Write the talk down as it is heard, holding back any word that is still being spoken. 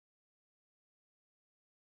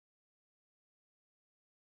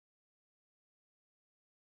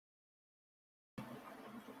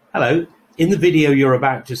Hello, in the video you're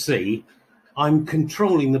about to see, I'm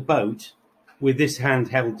controlling the boat with this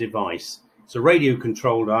handheld device. It's a radio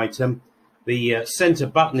controlled item. The center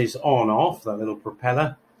button is on off, that little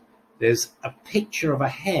propeller. There's a picture of a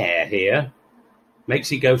hare here,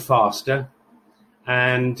 makes it go faster.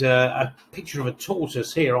 And a picture of a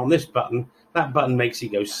tortoise here on this button, that button makes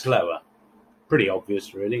it go slower. Pretty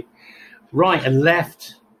obvious really. Right and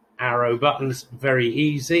left arrow buttons, very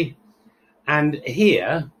easy. And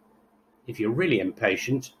here, if you're really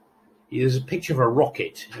impatient, there's a picture of a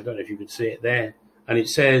rocket. I don't know if you can see it there. And it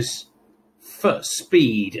says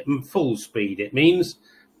speed, full speed. It means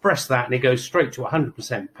press that and it goes straight to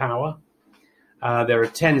 100% power. There are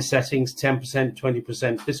 10 settings, 10%,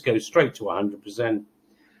 20%. This goes straight to 100%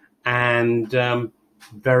 and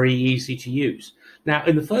very easy to use. Now,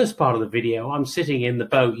 in the first part of the video, I'm sitting in the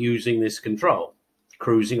boat using this control,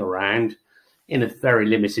 cruising around in a very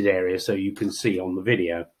limited area so you can see on the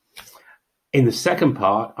video. In the second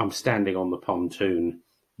part, I'm standing on the pontoon,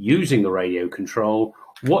 using the radio control,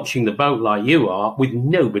 watching the boat like you are, with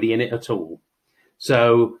nobody in it at all.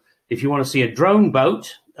 So if you want to see a drone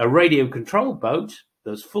boat, a radio controlled boat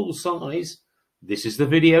that's full size, this is the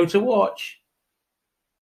video to watch.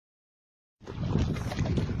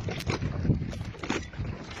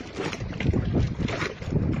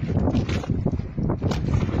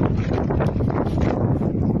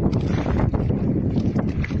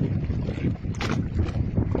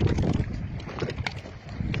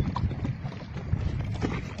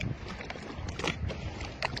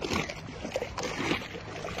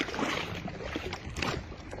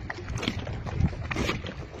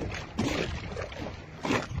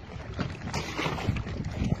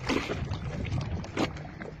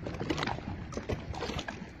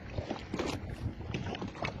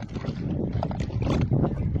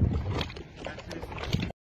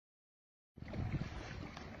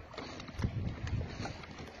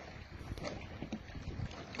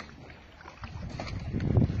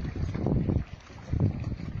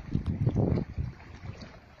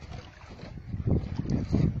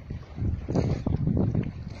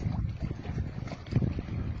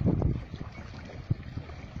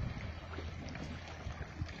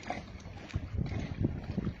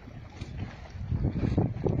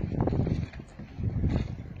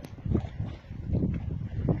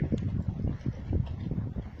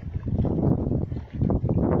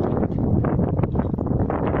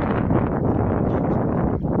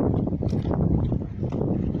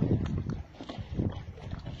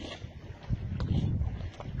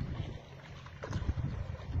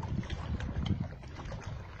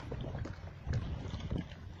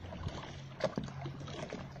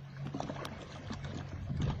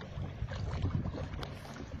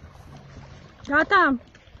 Got them.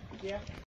 Yeah.